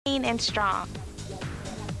lean and strong.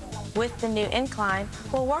 With the new incline,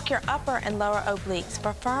 we'll work your upper and lower obliques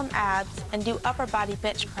for firm abs and do upper body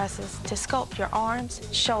bench presses to sculpt your arms,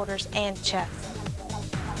 shoulders, and chest.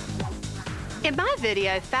 In my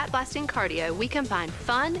video, Fat Blasting Cardio, we combine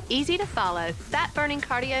fun, easy-to-follow, fat-burning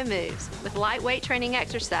cardio moves with lightweight training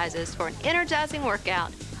exercises for an energizing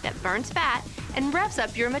workout that burns fat and revs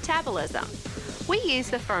up your metabolism. We use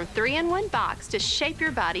the FIRM 3-in-1 box to shape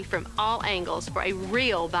your body from all angles for a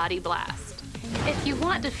real body blast. If you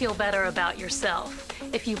want to feel better about yourself,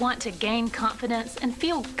 if you want to gain confidence and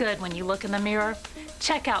feel good when you look in the mirror,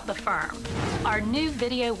 check out the FIRM. Our new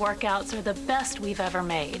video workouts are the best we've ever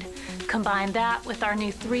made. Combine that with our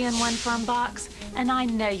new 3-in-1 FIRM box, and I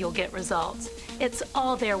know you'll get results. It's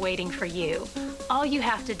all there waiting for you. All you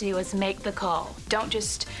have to do is make the call. Don't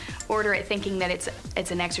just order it thinking that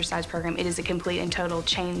it's an exercise program. It is a complete and total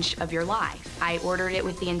change of your life. I ordered it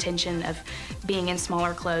with the intention of being in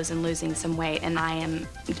smaller clothes and losing some weight, and I am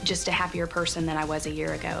just a happier person than I was a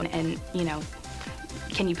year ago. And you know,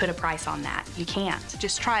 can you put a price on that? You can't.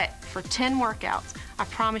 Just try it for 10 workouts. I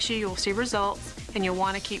promise you, you'll see results and you'll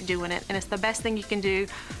want to keep doing it. And it's the best thing you can do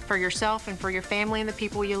for yourself and for your family and the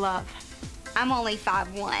people you love. I'm only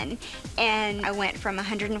 5'1", and I went from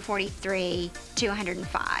 143 to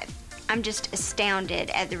 105. I'm just astounded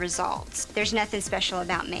at the results. There's nothing special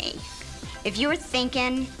about me. If you were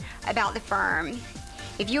thinking about the FIRM,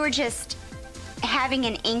 if you were just having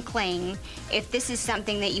an inkling if this is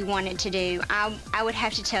something that you wanted to do, I would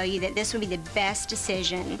have to tell you that this would be the best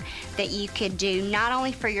decision that you could do, not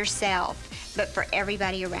only for yourself, but for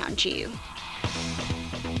everybody around you.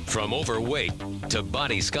 From overweight to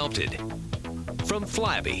body sculpted, from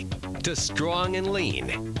flabby to strong and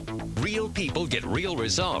lean, real people get real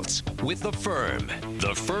results with the FIRM.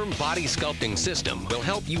 The FIRM body sculpting system will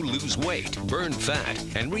help you lose weight, burn fat,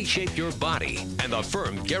 and reshape your body. And the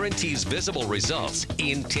FIRM guarantees visible results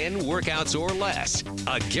in 10 workouts or less.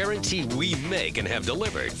 A guarantee we make and have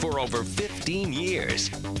delivered for over 15 years.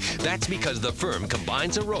 That's because the FIRM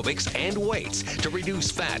combines aerobics and weights to reduce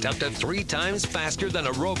fat up to 3 times faster than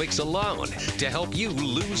aerobics alone to help you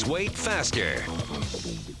lose weight faster.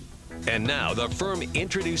 And now the FIRM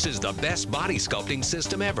introduces the best body sculpting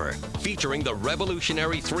system ever, featuring the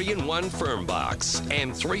revolutionary 3-in-1 FIRM box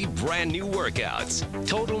and 3 brand new workouts.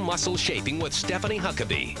 Total Muscle Shaping with Stephanie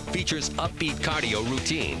Huckabee features upbeat cardio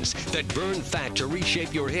routines that burn fat to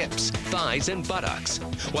reshape your hips, thighs, and buttocks,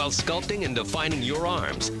 while sculpting and defining your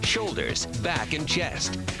arms, shoulders, back, and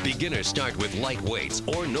chest. Beginners start with light weights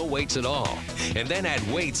or no weights at all, and then add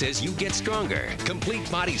weights as you get stronger. Complete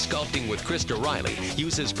Body Sculpting with Krista Riley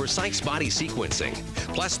uses precise body sequencing,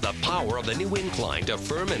 plus the power of the new incline to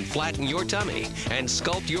firm and flatten your tummy and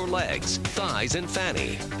sculpt your legs, thighs, and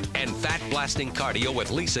fanny. And Fat Blasting Cardio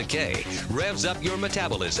with Lisa Kay revs up your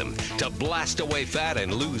metabolism to blast away fat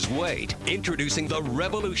and lose weight. Introducing the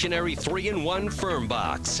revolutionary 3-in-1 FIRM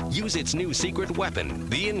box. Use its new secret weapon,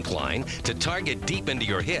 the incline, to target deep into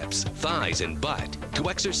your hips, thighs, and butt, to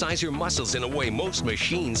exercise your muscles in a way most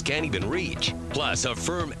machines can't even reach. Plus a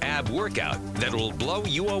FIRM ab workout that will blow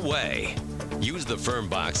you away. Use the FIRM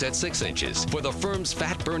box at 6 inches for the FIRM's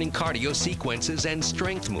fat-burning cardio sequences and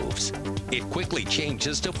strength moves. It quickly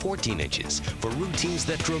changes to 14 inches for routines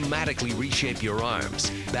that dramatically reshape your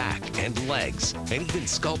arms, back, and legs, and even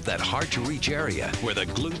sculpt that hard-to-reach area where the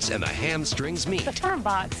glutes and the hamstrings meet. The FIRM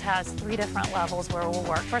box has 3 different levels where it will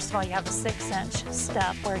work. First of all, you have a 6-inch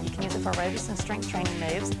step where you can use it for aerobics and strength training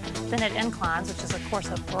moves. Then it inclines, which is, of course,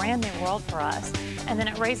 a brand new world for us. And then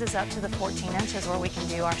it raises up to the 14 inches where we can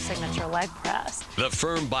do our signature leg press. The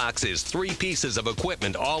FIRM box is 3 pieces of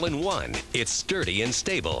equipment all in one. It's sturdy and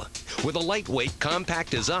stable, with a lightweight,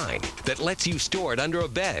 compact design that lets you store it under a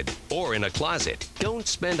bed or in a closet. Don't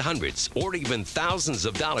spend hundreds or even thousands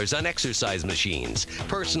of dollars on exercise machines,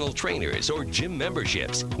 personal trainers, or gym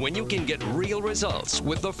memberships when you can get real results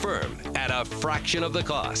with the FIRM at a fraction of the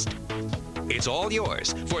cost. It's all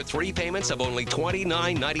yours for 3 payments of only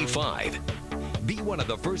 $29.95. Be one of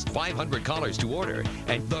the first 500 callers to order,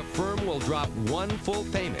 and the FIRM will drop 1 full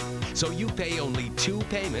payment, so you pay only 2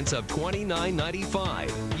 payments of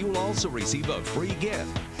 $29.95. You'll also receive a free gift,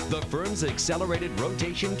 the FIRM's Accelerated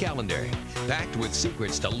Rotation Calendar, packed with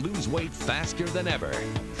secrets to lose weight faster than ever.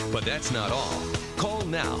 But that's not all. Call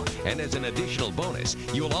now, and as an additional bonus,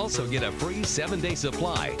 you'll also get a free 7-day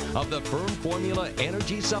supply of the FIRM Formula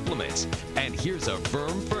Energy Supplements. And here's a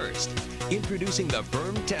FIRM first. Introducing the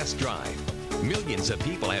FIRM Test Drive. Millions of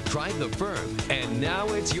people have tried the FIRM, and now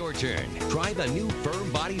it's your turn. Try the new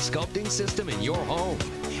FIRM body sculpting system in your home.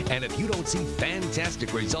 And if you don't see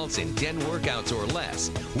fantastic results in 10 workouts or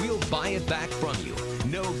less, we'll buy it back from you.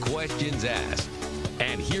 No questions asked.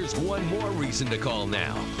 And here's one more reason to call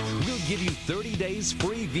now. We'll give you 30 days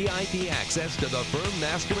free VIP access to the FIRM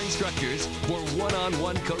Master Instructors for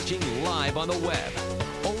one-on-one coaching live on the web.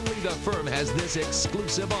 Only the FIRM has this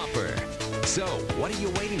exclusive offer. So, what are you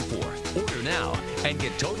waiting for? Order now and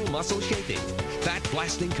get total muscle shaping, fat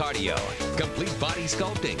blasting cardio, complete body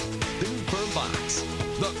sculpting, the new FIRM box,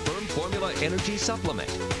 the FIRM Formula Energy Supplement,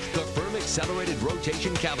 the FIRM Accelerated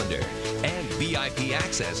Rotation Calendar, and VIP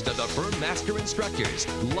access to the FIRM Master Instructors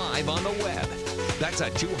live on the web. That's a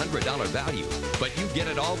 $200 value, but you get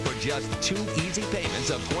it all for just 2 easy payments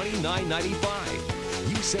of $29.95.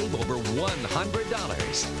 You save over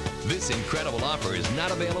 $100. This incredible offer is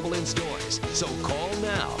not available in stores, so call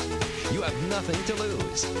now. You have nothing to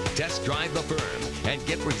lose. Test drive the FIRM and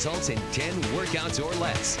get results in 10 workouts or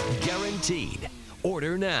less, guaranteed.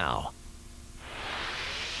 Order now.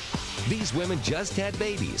 These women just had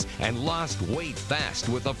babies and lost weight fast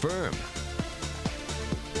with the FIRM.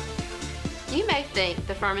 You may think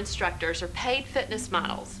the FIRM instructors are paid fitness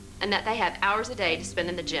models and that they have hours a day to spend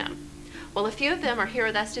in the gym. Well, a few of them are here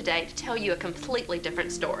with us today to tell you a completely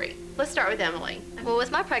different story. Let's start with Emily. Well,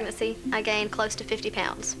 with my pregnancy, I gained close to 50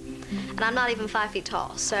 pounds. And I'm not even 5 feet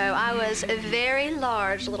tall, so I was a very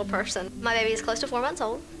large little person. My baby is close to 4 months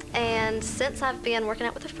old, and since I've been working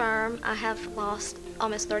out with the FIRM, I have lost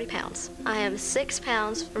almost 30 pounds. I am 6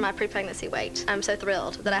 pounds from my pre-pregnancy weight. I'm so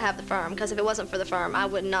thrilled that I have the FIRM, because if it wasn't for the FIRM, I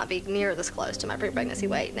would not be near this close to my pre-pregnancy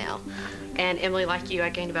weight now. And Emily, like you, I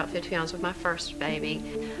gained about 50 pounds with my first baby.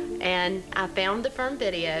 And I found the FIRM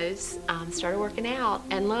videos, started working out,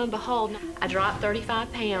 and lo and behold, I dropped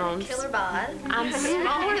 35 pounds. Killer bod. I'm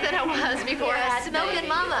smaller than I was before I had the baby. Smoking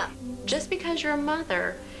mama. Just because you're a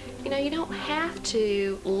mother, you know, you don't have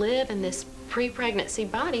to live in this pre-pregnancy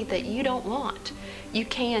body that you don't want. You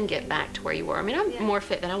can get back to where you were. I mean, I'm more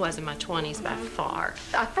fit than I was in my 20s by far.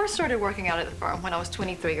 I first started working out at the FIRM when I was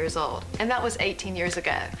 23 years old, and that was 18 years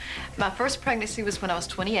ago. My first pregnancy was when I was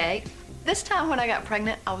 28. This time when I got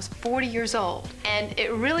pregnant, I was 40 years old, and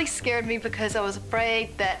it really scared me because I was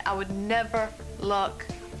afraid that I would never look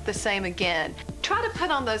the same again. Try to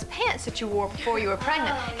put on those pants that you wore before you were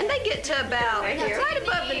pregnant, and they get to about right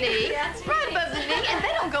above the knee, right above the knee, and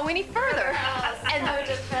they don't go any further. And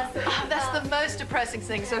that's the most depressing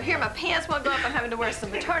thing. So here my pants won't go up, I'm having to wear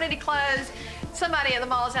some maternity clothes. Somebody at the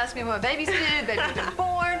mall is asking me what my baby's due, baby's been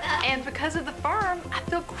born, and because of the FIRM, I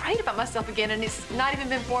feel great about myself again, and it's not even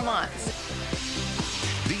been 4 months.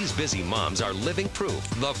 These busy moms are living proof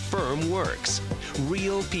the FIRM works.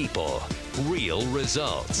 Real people, real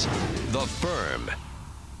results. The FIRM.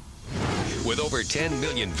 With over 10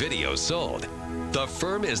 million videos sold, the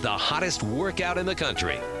FIRM is the hottest workout in the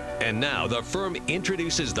country. And now the FIRM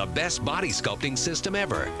introduces the best body sculpting system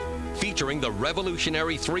ever, featuring the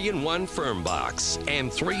revolutionary 3-in-1 FIRM box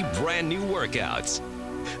and 3 brand new workouts.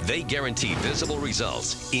 They guarantee visible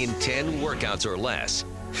results in 10 workouts or less.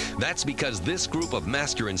 That's because this group of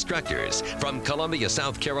master instructors from Columbia,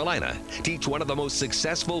 South Carolina, teach one of the most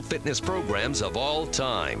successful fitness programs of all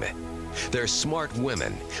time. They're smart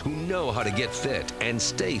women who know how to get fit and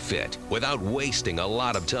stay fit without wasting a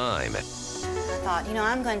lot of time. I thought, you know,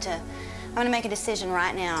 I'm going to make a decision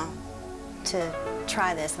right now to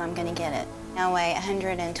try this, and I'm going to get it. I weigh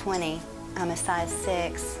 120. I'm a size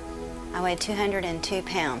 6. I weigh 202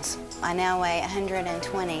 pounds. I now weigh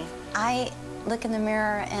 120. I look in the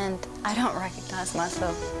mirror and I don't recognize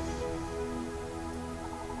myself.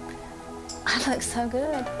 I look so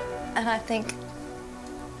good, and I think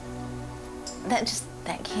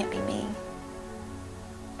that can't be me.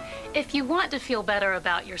 If you want to feel better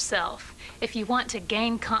about yourself, if you want to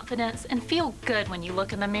gain confidence and feel good when you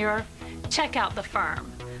look in the mirror, check out the FIRM.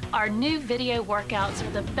 Our new video workouts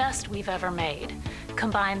are the best we've ever made.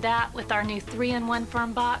 Combine that with our new 3-in-1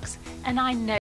 FIRM box, and I know